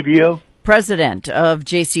You. President of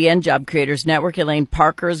JCN Job Creators Network, Elaine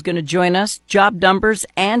Parker, is going to join us. Job numbers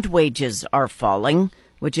and wages are falling,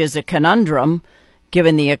 which is a conundrum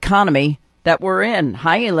given the economy that we're in.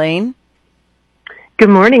 Hi, Elaine. Good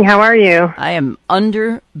morning. How are you? I am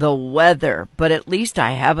under the weather, but at least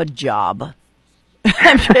I have a job.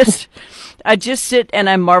 I just sit and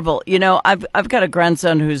I marvel. You know, I've got a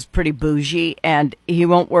grandson who's pretty bougie, and he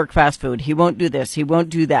won't work fast food. He won't do this. He won't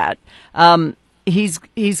do that.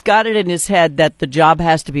 He's got it in his head that the job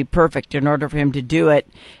has to be perfect in order for him to do it.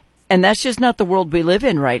 And that's just not the world we live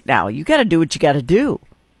in right now. You got to do what you got to do.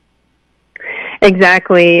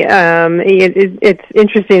 Exactly. It's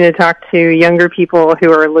interesting to talk to younger people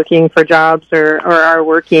who are looking for jobs or are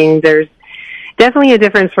working. There's definitely a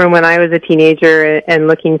difference from when I was a teenager and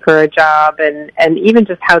looking for a job, and even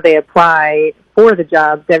just how they apply for the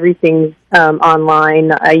jobs. Everything's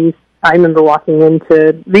online. I remember walking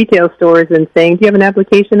into retail stores and saying, "Do you have an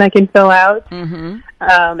application I can fill out?" Mm-hmm.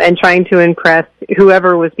 And trying to impress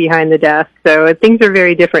whoever was behind the desk. So things are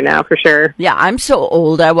very different now, for sure. Yeah, I'm so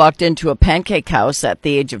old. I walked into a pancake house at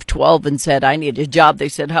the age of 12 and said, "I need a job." They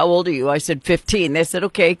said, "How old are you?" I said, 15. They said,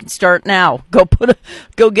 "Okay, you can start now.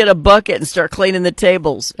 Go get a bucket and start cleaning the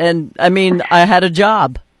tables." And I mean, I had a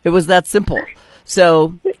job. It was that simple.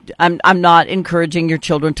 So I'm not encouraging your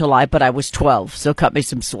children to lie, but I was 12, so cut me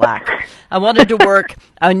some slack. I wanted to work.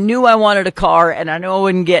 I knew I wanted a car, and I know I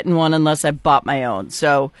wouldn't get in one unless I bought my own.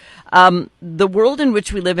 So the world in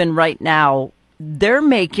which we live in right now, they're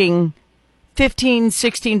making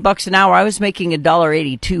 $15-16 an hour. I was making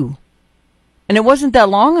 $1.82. And it wasn't that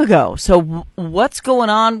long ago. So what's going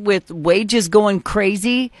on with wages going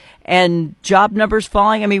crazy and job numbers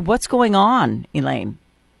falling? I mean, what's going on, Elaine?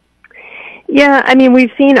 Yeah, I mean,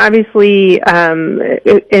 we've seen, obviously,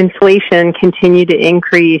 inflation continue to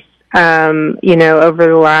increase, over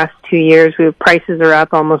the last 2 years. Prices are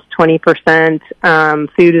up almost 20%.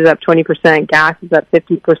 Food is up 20%. Gas is up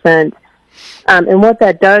 50%. And what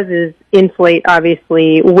that does is inflate,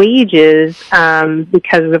 obviously, wages,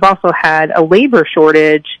 because we've also had a labor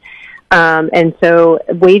shortage. And so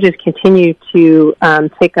wages continue to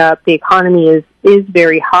tick up. The economy is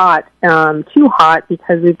very hot, too hot,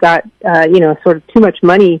 because we've got, sort of too much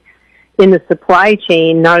money in the supply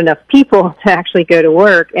chain, not enough people to actually go to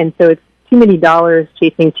work. And so it's too many dollars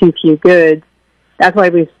chasing too few goods. That's why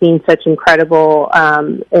we've seen such incredible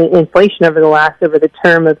inflation over the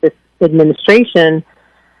term of this administration.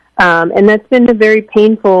 And that's been a very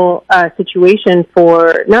painful situation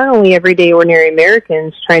for not only everyday ordinary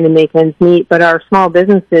Americans trying to make ends meet, but our small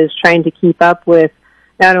businesses trying to keep up with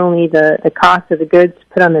not only the cost of the goods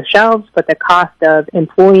put on the shelves, but the cost of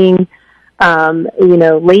employing,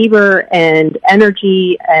 labor and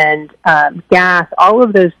energy and gas. All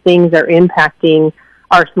of those things are impacting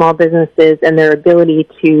our small businesses and their ability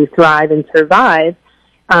to thrive and survive.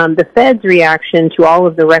 The Fed's reaction to all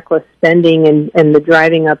of the reckless spending and the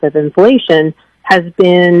driving up of inflation has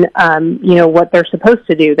been, what they're supposed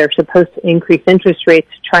to do. They're supposed to increase interest rates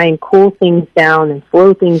to try and cool things down and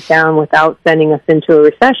slow things down without sending us into a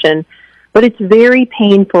recession. But it's very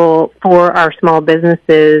painful for our small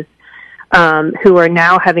businesses who are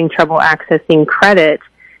now having trouble accessing credit.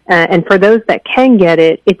 And for those that can get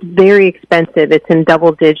it, it's very expensive. It's in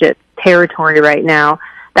double-digit territory right now.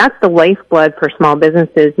 That's the lifeblood for small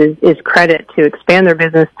businesses is credit to expand their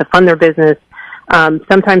business, to fund their business,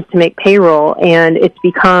 sometimes to make payroll. And it's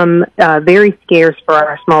become very scarce for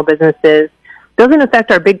our small businesses. Doesn't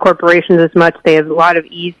affect our big corporations as much. They have a lot of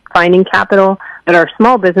ease finding capital, but our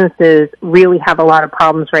small businesses really have a lot of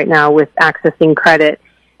problems right now with accessing credit.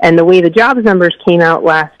 And the way the jobs numbers came out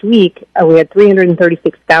last week, we had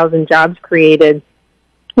 336,000 jobs created.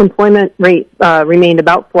 Employment rate remained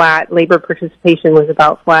about flat. Labor participation was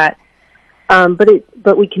about flat.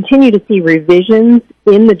 But we continue to see revisions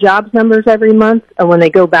in the jobs numbers every month. And when they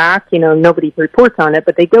go back, nobody reports on it,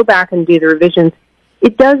 but they go back and do the revisions.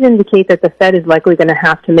 It does indicate that the Fed is likely going to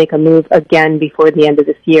have to make a move again before the end of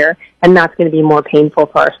this year, and that's going to be more painful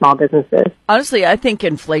for our small businesses. Honestly, I think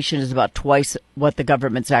inflation is about twice what the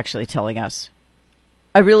government's actually telling us.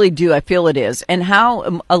 I really do. I feel it is. And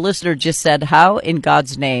how a listener just said, how in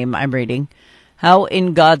God's name, I'm reading, how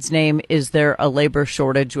in God's name is there a labor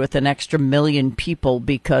shortage with an extra million people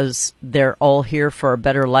because they're all here for a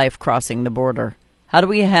better life crossing the border? How do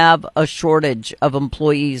we have a shortage of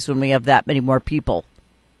employees when we have that many more people?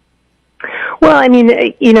 Well, I mean,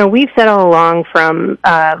 we've said all along from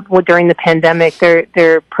during the pandemic, there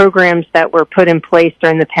are programs that were put in place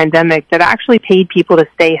during the pandemic that actually paid people to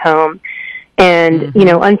stay home. And,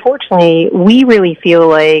 unfortunately, we really feel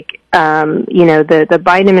like, the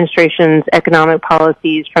Biden administration's economic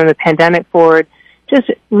policies from the pandemic forward just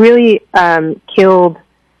really killed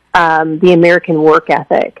the American work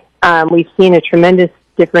ethic. We've seen a tremendous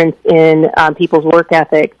difference in people's work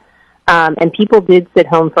ethic, and people did sit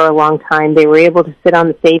home for a long time. They were able to sit on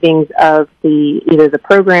the savings of either the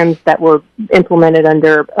programs that were implemented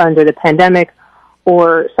under the pandemic,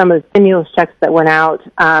 or some of the stimulus checks that went out,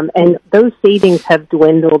 and those savings have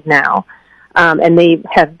dwindled now, and they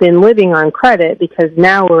have been living on credit because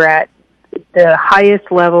now we're at the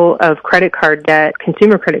highest level of credit card debt,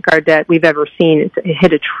 consumer credit card debt we've ever seen. It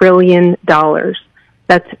hit $1 trillion.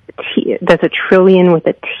 That's a trillion with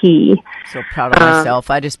a T. So proud of myself.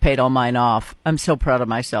 I just paid all mine off. I'm so proud of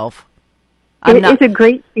myself. It's a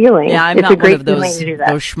great feeling. Yeah, I'm it's not a great one of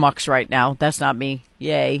those schmucks right now. That's not me.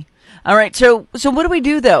 Yay. All right, so what do we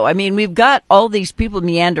do, though? I mean, we've got all these people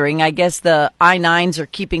meandering. I guess the I-9s are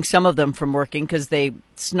keeping some of them from working because they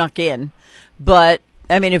snuck in. But,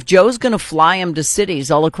 I mean, if Joe's going to fly them to cities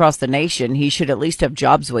all across the nation, he should at least have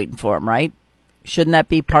jobs waiting for him, right? Shouldn't that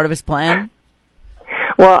be part of his plan?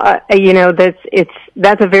 Well,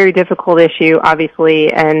 that's a very difficult issue,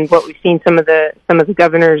 obviously, and what we've seen some of the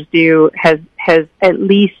governors do has at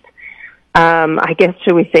least, I guess,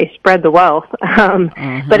 should we say, spread the wealth,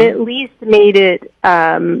 but at least made it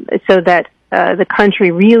so that the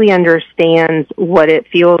country really understands what it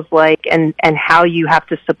feels like and how you have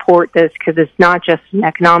to support this, because it's not just an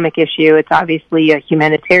economic issue; it's obviously a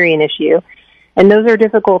humanitarian issue, and those are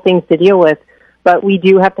difficult things to deal with. But we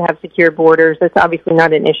do have to have secure borders. That's obviously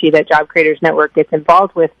not an issue that Job Creators Network gets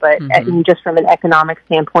involved with, but just from an economic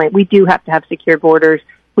standpoint, we do have to have secure borders.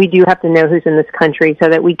 We do have to know who's in this country so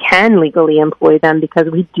that we can legally employ them, because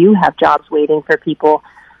we do have jobs waiting for people.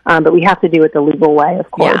 But we have to do it the legal way, of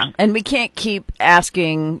course. Yeah, and we can't keep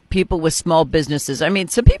asking people with small businesses. I mean,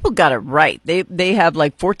 some people got it right. They have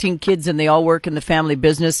like 14 kids and they all work in the family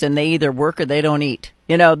business, and they either work or they don't eat.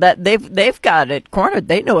 You know, that they've got it cornered.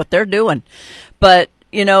 They know what they're doing. But,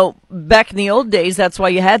 you know, back in the old days, that's why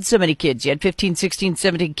you had so many kids. You had 15, 16,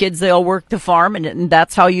 17 kids. They all worked the farm, and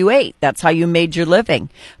that's how you ate. That's how you made your living.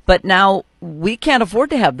 But now we can't afford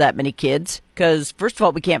to have that many kids because, first of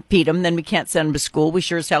all, we can't feed them. Then we can't send them to school. We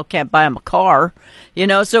sure as hell can't buy them a car. You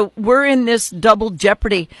know, so we're in this double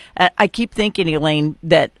jeopardy. I keep thinking, Elaine,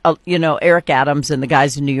 that, you know, Eric Adams and the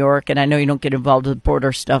guys in New York, and I know you don't get involved with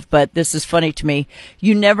border stuff, but this is funny to me.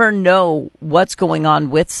 You never know what's going on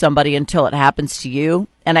with somebody until it happens to you.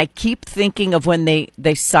 And I keep thinking of when they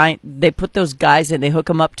put those guys and they hook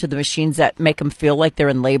them up to the machines that make them feel like they're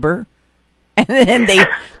in labor. And then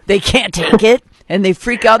they can't take it, and they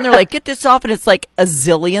freak out, and they're like, get this off, and it's like a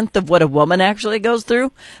zillionth of what a woman actually goes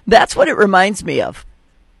through. That's what it reminds me of.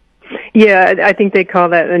 Yeah, I think they call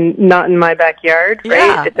that not in my backyard, right?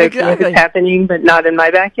 Yeah, it's okay if it's happening, but not in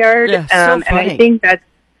my backyard. Yeah, so funny. And I think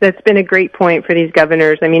that's been a great point for these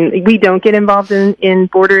governors. I mean, we don't get involved in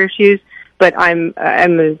border issues, but I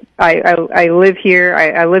live here.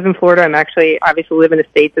 I live in Florida. I'm actually obviously live in a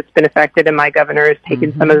state that's been affected, and my governor has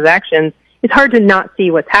taken some of those actions. It's hard to not see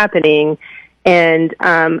what's happening. And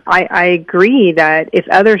I agree that if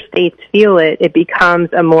other states feel it, it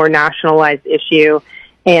becomes a more nationalized issue.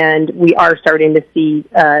 And we are starting to see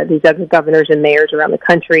these other governors and mayors around the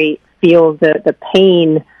country feel the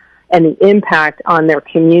pain and the impact on their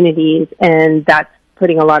communities. And that's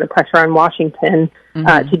putting a lot of pressure on Washington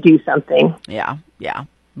to do something. Yeah, yeah.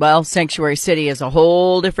 Well, Sanctuary City is a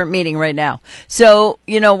whole different meeting right now. So,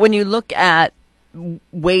 you know, when you look at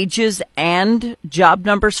wages and job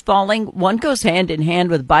numbers falling, one goes hand in hand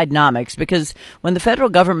with Bidenomics, because when the federal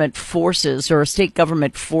government forces, or a state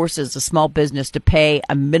government forces, a small business to pay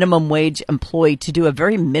a minimum wage employee to do a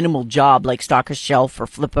very minimal job like stock a shelf or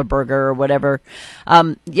flip a burger or whatever,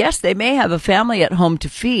 yes, they may have a family at home to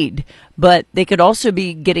feed, but they could also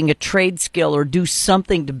be getting a trade skill or do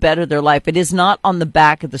something to better their life. It is not on the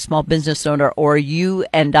back of the small business owner or you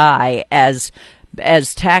and I as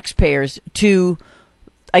taxpayers to,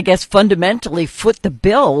 I guess, fundamentally foot the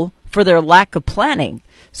bill for their lack of planning.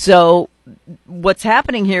 So what's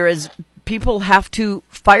happening here is people have to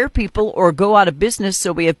fire people or go out of business,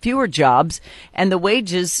 so we have fewer jobs, and the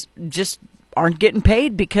wages just aren't getting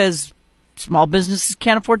paid because small businesses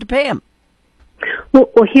can't afford to pay them. Well,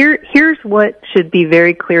 here's what should be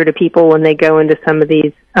very clear to people when they go into some of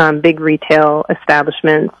these big retail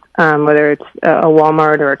establishments, whether it's a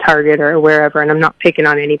Walmart or a Target or wherever, and I'm not picking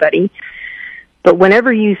on anybody, but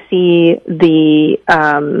whenever you see the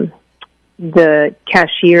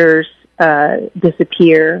cashiers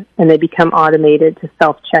disappear and they become automated to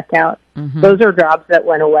self-checkout, those are jobs that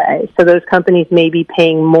went away. So those companies may be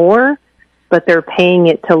paying more, but they're paying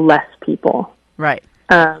it to less people. Right.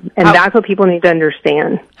 And that's what people need to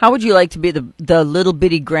understand. How would you like to be the little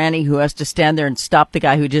bitty granny who has to stand there and stop the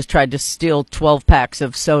guy who just tried to steal 12 packs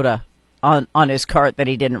of soda on his cart that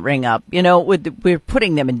he didn't ring up? You know, we're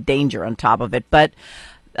putting them in danger on top of it. But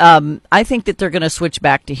I think that they're going to switch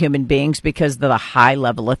back to human beings because of the high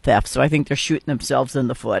level of theft. So I think they're shooting themselves in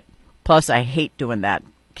the foot. Plus, I hate doing that.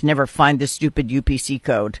 Can never find the stupid UPC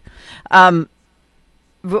code.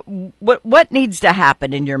 What needs to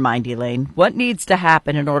happen in your mind, Elaine? What needs to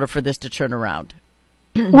happen in order for this to turn around?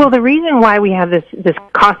 Well, the reason why we have this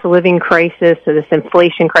cost of living crisis or this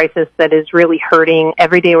inflation crisis that is really hurting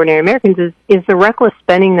everyday ordinary Americans is the reckless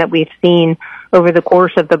spending that we've seen over the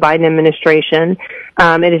course of the Biden administration.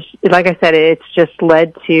 It is, like I said, it's just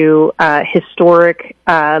led to historic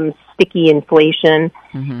sticky inflation.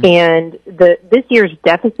 Mm-hmm. And this year's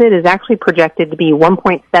deficit is actually projected to be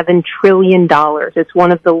 $1.7 trillion. It's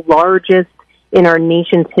one of the largest in our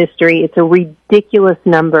nation's history. It's a ridiculous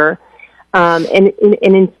number. And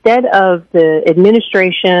instead of the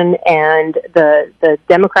administration and the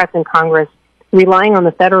Democrats in Congress relying on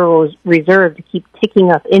the Federal Reserve to keep ticking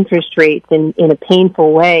up interest rates in a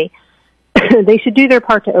painful way, they should do their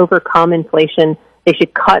part to overcome inflation. They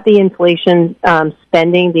should cut the inflation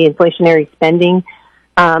spending, the inflationary spending,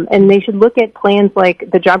 and they should look at plans like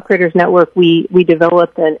the Job Creators Network. We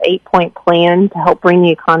developed an 8-point plan to help bring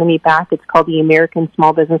the economy back. It's called the American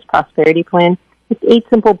Small Business Prosperity Plan. It's 8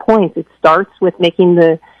 simple points. It starts with making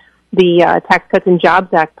the Tax Cuts and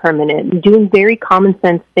Jobs Act permanent, and doing very common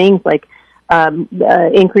sense things like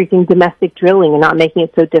increasing domestic drilling and not making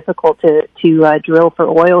it so difficult to drill for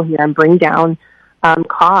oil here, and bring down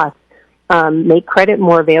costs. Make credit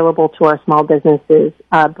more available to our small businesses,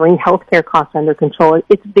 bring healthcare costs under control.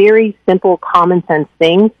 It's very simple, common sense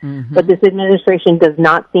things, mm-hmm. but this administration does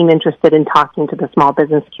not seem interested in talking to the small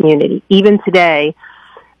business community. Even today,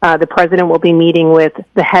 the president will be meeting with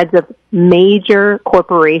the heads of major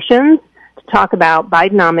corporations to talk about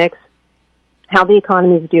Bidenomics, how the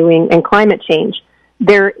economy is doing, and climate change.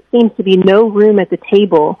 There seems to be no room at the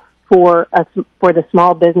table for the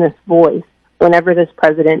small business voice whenever this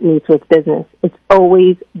president meets with business. It's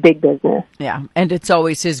always big business. Yeah, and it's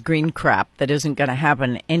always his green crap that isn't going to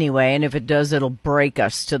happen anyway, and if it does, it'll break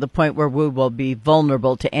us to the point where we will be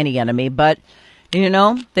vulnerable to any enemy. But, you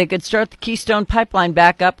know, they could start the Keystone Pipeline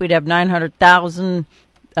back up. We'd have 900,000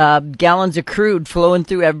 gallons of crude flowing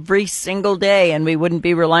through every single day, and we wouldn't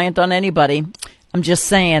be reliant on anybody. I'm just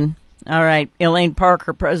saying. All right, Elaine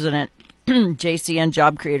Parker, President, JCN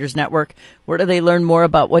Job Creators Network. Where do they learn more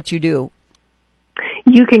about what you do?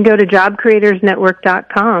 You can go to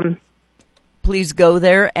jobcreatorsnetwork.com. Please go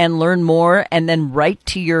there and learn more, and then write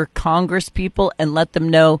to your Congress people and let them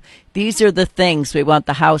know these are the things we want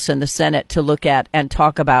the House and the Senate to look at and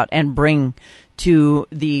talk about and bring to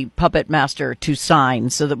the puppet master to sign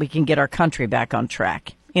so that we can get our country back on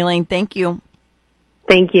track. Elaine, thank you.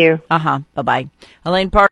 Thank you. Bye-bye. Elaine Parker.